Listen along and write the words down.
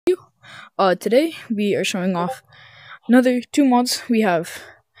Today we are showing off another two mods. We have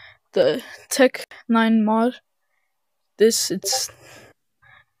the Tech 9 mod. It's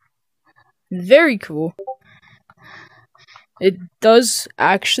very cool. It does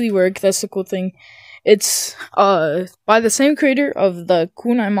actually work. That's the cool thing. It's by the same creator of the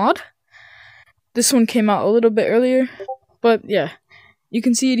Kunai mod. This one came out a little bit earlier, but yeah, you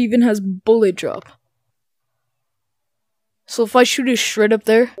can see it even has bullet drop. So if I shoot it straight up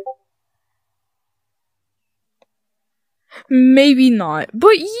there, maybe not.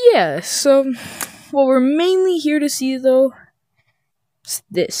 But yeah, so what we're mainly here to see though is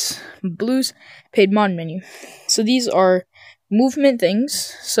this Blue's paid mod menu. So these are movement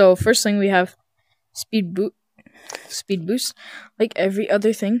things. So first thing we have speed boost, like every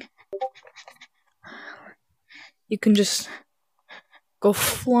other thing. You can just go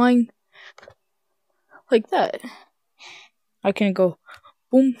flying like that. I can go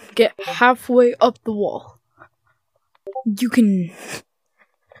boom, get halfway up the wall. You can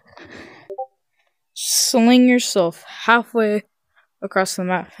sling yourself halfway across the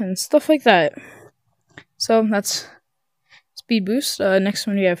map and stuff like that. So that's speed boost. Next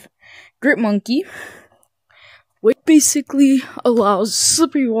one we have Grip Monkey, which basically allows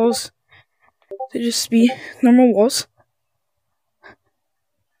slippery walls to just be normal walls.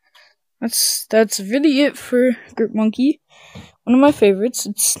 That's really it for Grip Monkey. One of my favorites.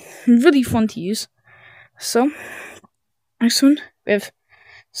 It's really fun to use. So next one we have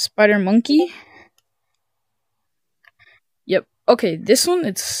Spider Monkey. Yep. Okay, this one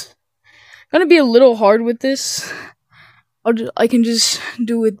it's gonna be a little hard with this. I can just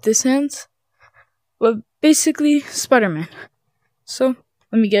do with this hand, but basically Spider-Man. So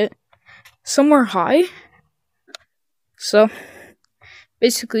let me get somewhere high. So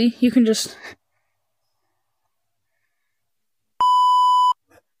basically you can just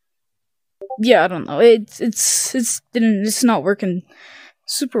I don't know. It's not working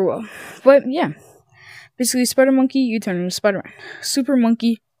super well, but yeah. Basically, Spider Monkey, you turn into Spider-Man. Super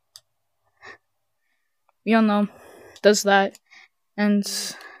Monkey, we all know, does that, and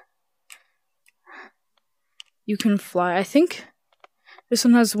you can fly. I think this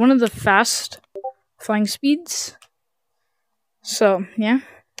one has one of the fast flying speeds. So yeah,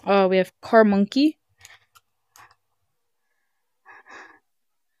 we have Car Monkey.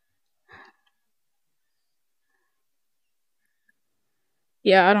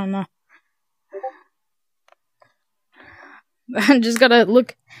 Yeah, I don't know. I just gotta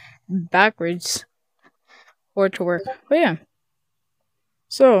look backwards for it to work. But yeah.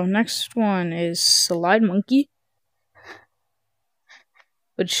 So next one is Slide Monkey,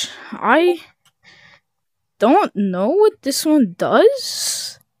 which I don't know what this one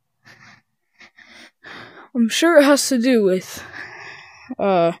does. I'm sure it has to do with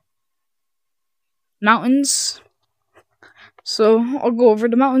mountains. So I'll go over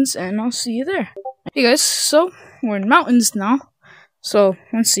the mountains and I'll see you there. Hey guys, so we're in mountains now. So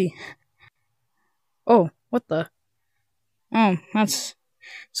let's see. Oh, what the? Oh, that's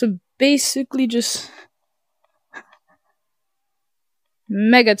so basically just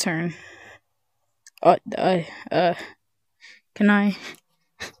mega turn. Can I?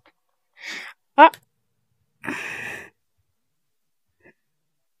 Ah.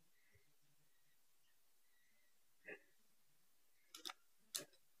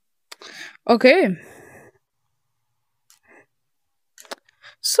 Okay.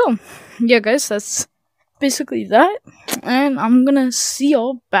 So, yeah, guys, that's basically that. And I'm gonna see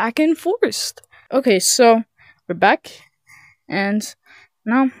y'all back in Forest. Okay, so we're back. And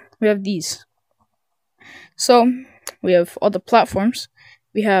now we have these. So, we have all the platforms.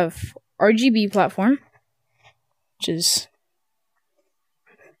 We have RGB platform, which is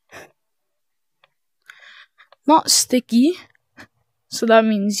not sticky. So that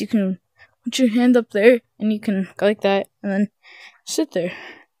means you can put your hand up there and you can go like that and then sit there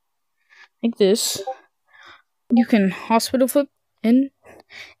like this. You can hospital flip in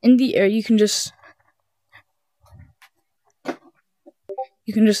the air. You can just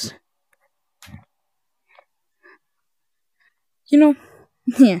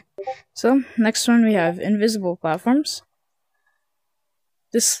yeah. So next one we have invisible platforms.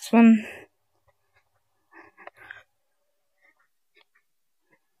 This one,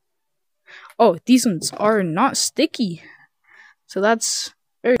 oh, these ones are not sticky, so that's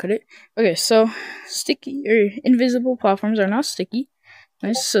very good. Okay, so sticky or invisible platforms are not sticky.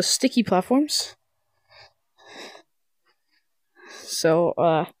 Nice, so sticky platforms. So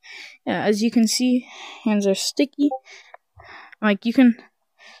yeah, as you can see, hands are sticky. Like, you can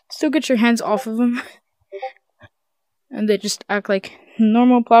still get your hands off of them, and they just act like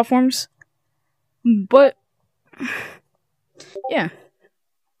normal platforms. But yeah.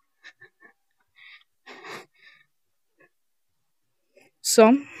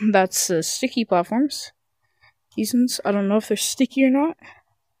 So that's sticky platforms. These ones, I don't know if they're sticky or not.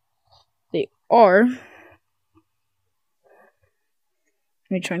 They are. Let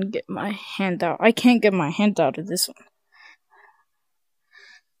me try and get my hand out. I can't get my hand out of this one.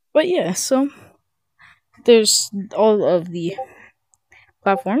 But yeah, so there's all of the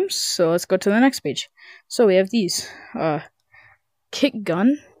platforms. So let's go to the next page. So we have these. Kick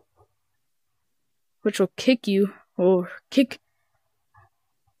gun, which will kick you, or kick.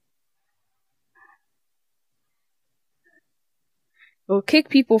 Will kick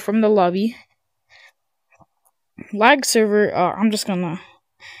people from the lobby. Lag server, I'm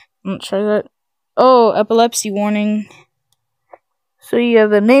not try that. Oh, epilepsy warning. So you have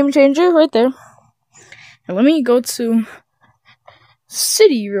the name changer right there. Now let me go to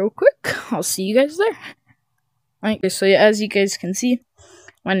city real quick. I'll see you guys there. Alright, so yeah, as you guys can see,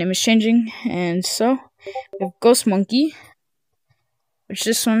 my name is changing, and so we have Ghost Monkey, which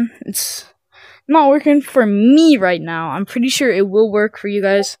this one, it's not working for me right now. I'm pretty sure it will work for you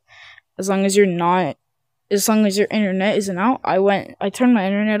guys, as long as your internet isn't out. I turned my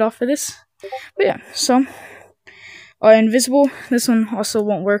internet off for this. But yeah, so invisible, this one also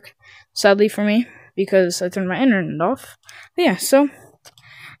won't work, sadly for me, because I turned my internet off. But yeah, so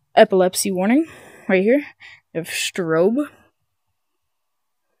epilepsy warning right here. We have strobe.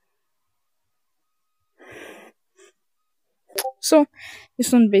 So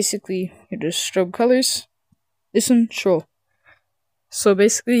this one basically you're just strobe colors. This one troll. So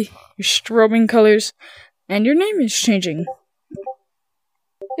basically you're strobing colors and your name is changing.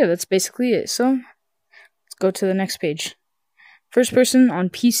 Yeah, that's basically it. So let's go to the next page. First person on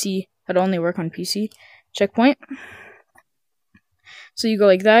PC. That'll only work on PC. Checkpoint. So you go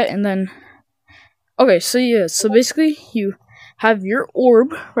like that, and then okay, so yeah, so basically you have your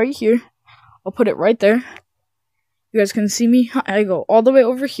orb right here. I'll put it right there. You guys can see me. I go all the way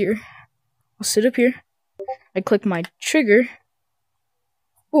over here. I'll sit up here. I click my trigger.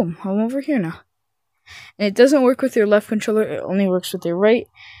 Boom, I'm over here now. And it doesn't work with your left controller, it only works with your right,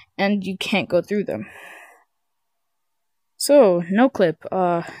 and you can't go through them. So, no clip.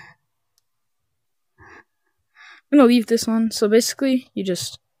 I'm gonna leave this one. So basically, you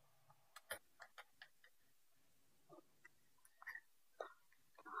just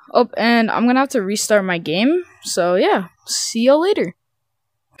and I'm gonna have to restart my game. So yeah, see you later.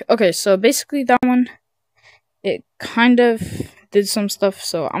 Okay, so basically that one, it kind of did some stuff.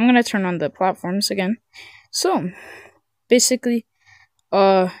 So I'm gonna turn on the platforms again. So basically,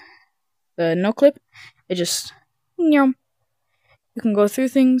 the no clip, it just you can go through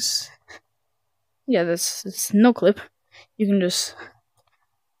things. Yeah, it's no clip. You can just,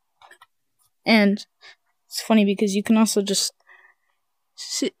 and it's funny because you can also just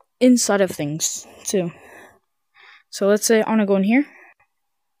sit inside of things too. So let's say I want to go in here.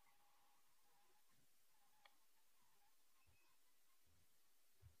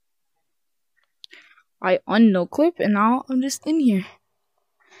 I no clip and now I'm just in here.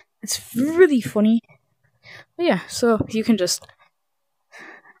 It's really funny. But yeah, so you can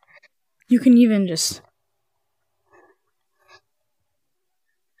even just,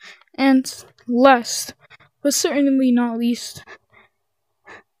 and last but certainly not least,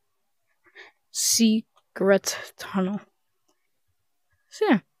 secret tunnel. So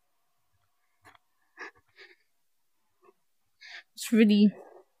yeah, it's really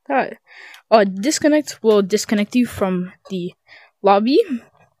that. Disconnect will disconnect you from the lobby.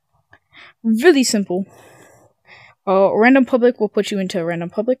 Really simple. Random public will put you into random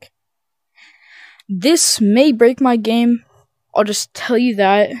public. This may break my game. I'll just tell you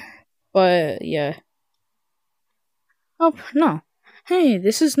that. But yeah. Oh no. Hey,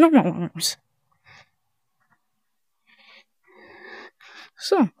 this is normal arms.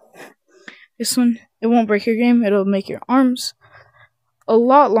 So this one, it won't break your game. It'll make your arms a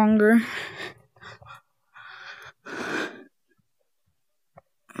lot longer.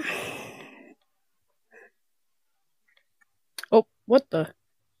 Oh, what the?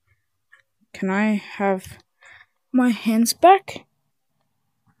 Can I have my hands back?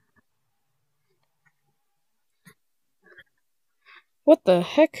 What the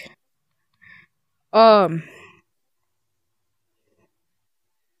heck?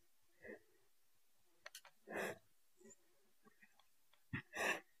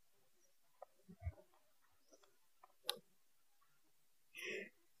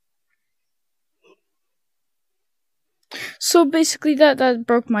 So basically that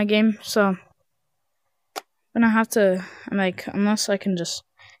broke my game, so gonna have to, unless I can just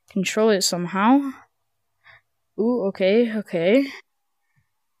control it somehow. Ooh, okay.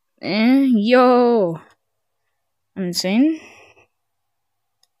 And yo, I'm insane.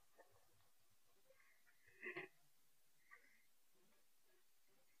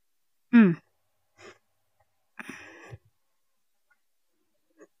 Hmm.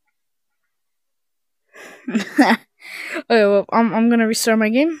 Okay, well, I'm gonna restart my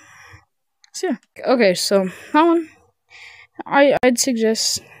game. So yeah. Okay, so that one, I'd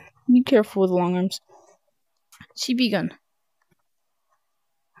suggest be careful with long arms. CB gun.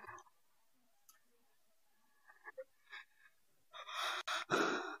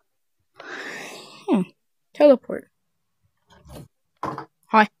 Hmm. Teleport.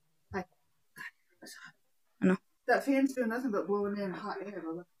 Hi. Hi. I know. That fan's doing nothing but blowing in hot air.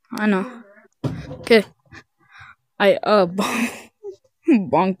 I know. Okay. I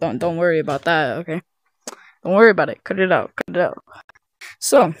bonk. Don't worry about that. Okay. Don't worry about it. Cut it out.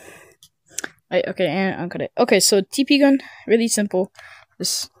 So, okay, and uncut it. Okay, so TP gun, really simple.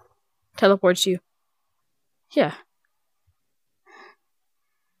 Just teleports you. Yeah.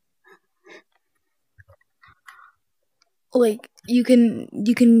 Like you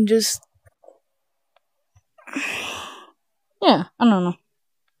can just yeah, I don't know.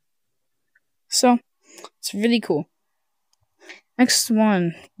 So it's really cool. Next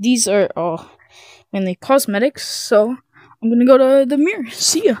one. These are all mainly cosmetics, so I'm gonna go to the mirror.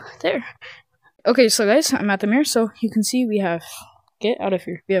 See ya there. Okay, so guys, I'm at the mirror, so you can see we have get out of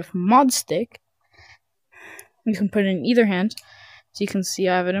here. We have mod stick. You can put it in either hand. So you can see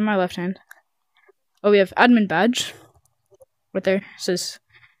I have it in my left hand. Oh, we have admin badge. Right there. It says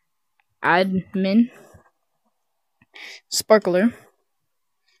admin. Sparkler.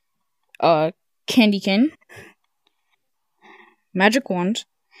 Candy cane. Magic wand.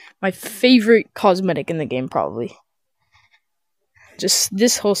 My favorite cosmetic in the game, probably. Just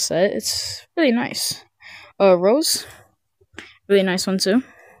this whole set. It's really nice. Rose. Really nice one too.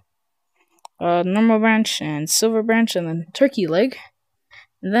 Normal branch and silver branch, and then turkey leg.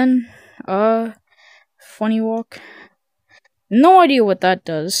 And then, funny walk. No idea what that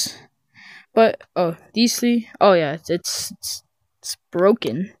does. But, oh, these three. Oh, yeah, it's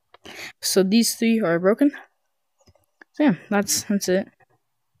broken. So these three are broken. So, yeah, that's it.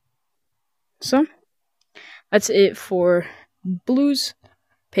 So, that's it for Blue's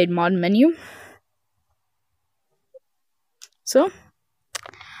paid mod menu. So,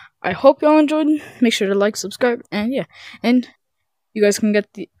 I hope y'all enjoyed. Make sure to like, subscribe, and yeah. And you guys can get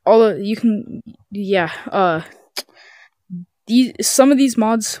some of these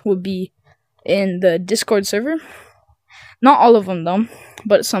mods will be in the Discord server. Not all of them though,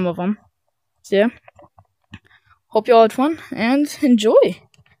 but some of them. So yeah. Hope y'all had fun and enjoy.